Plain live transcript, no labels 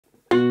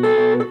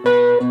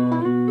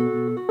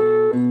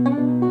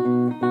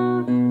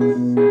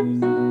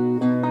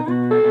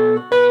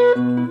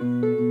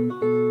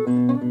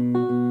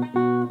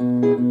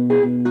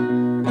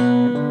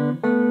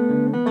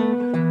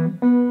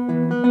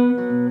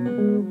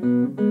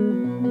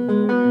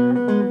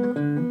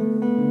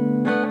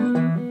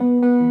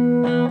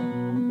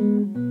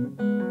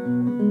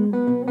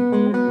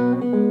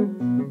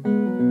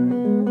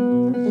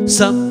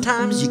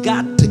Sometimes you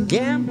got to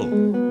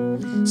gamble,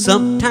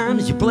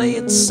 sometimes you play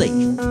it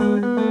safe.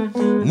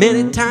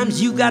 Many times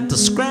you got to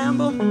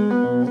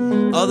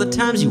scramble, other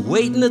times you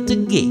waiting at the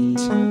gate.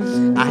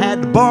 I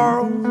had to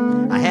borrow,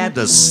 I had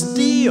to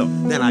steal,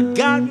 then I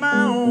got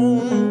my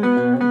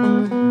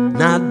own.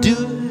 Now I do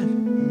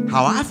it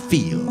how I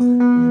feel,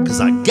 'cause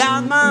I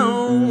got my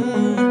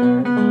own.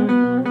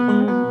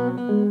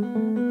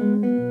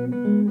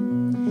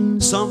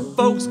 Some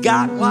folks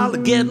got while the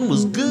getting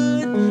was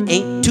good,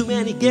 ain't too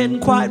many getting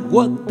quite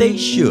what they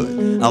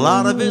should. A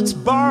lot of it's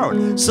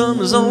borrowed, some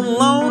is on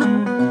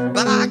loan,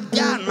 but I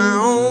got my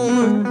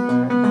own.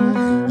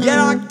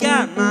 Yeah, I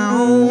got my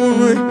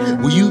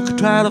own. Well, you could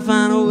try to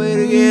find a way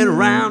to get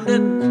around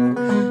it.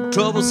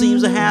 Trouble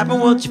seems to happen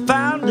once you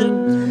found it.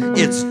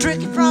 It's a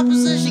tricky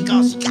proposition,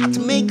 'cause you got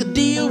to make a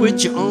deal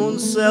with your own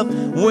self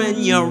when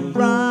you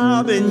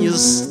rob and you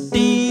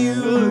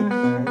steal.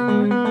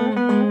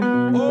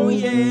 Oh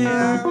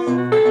yeah.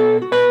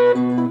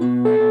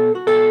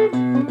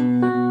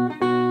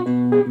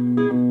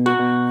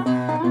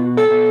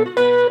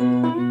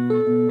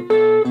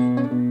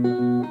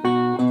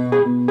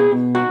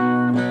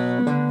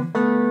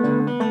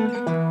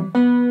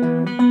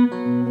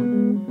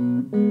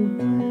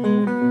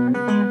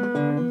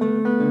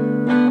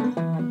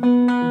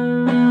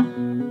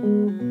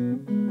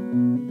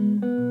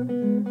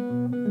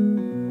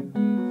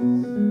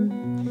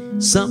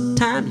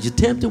 Sometimes you're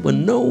tempted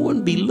when no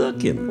one be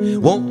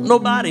looking. Won't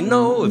nobody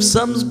know if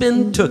something's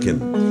been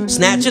tooken.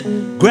 Snatch it,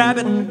 grab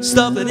it,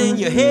 stuff it in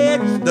your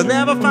head. They'll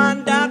never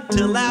find out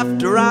till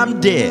after I'm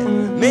dead.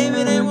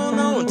 Maybe they won't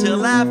know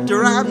until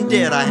after I'm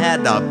dead. I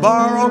had to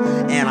borrow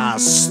and I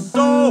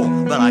stole,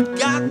 but I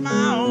got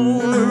my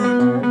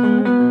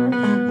own.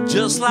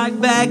 Just like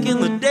back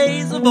in the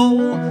days of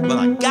old, but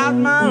I got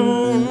my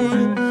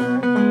own.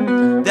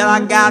 That I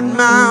got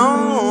my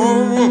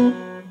own.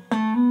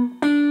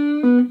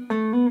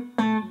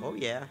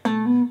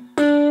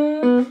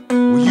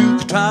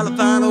 Try to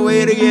find a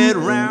way to get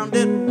around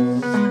it.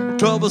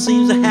 Trouble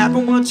seems to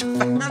happen once you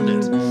found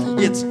it.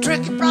 It's a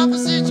tricky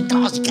proposition,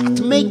 'cause you got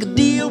to make a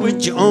deal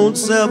with your own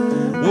self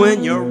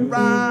when you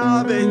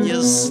rob and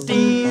you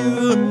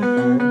steal.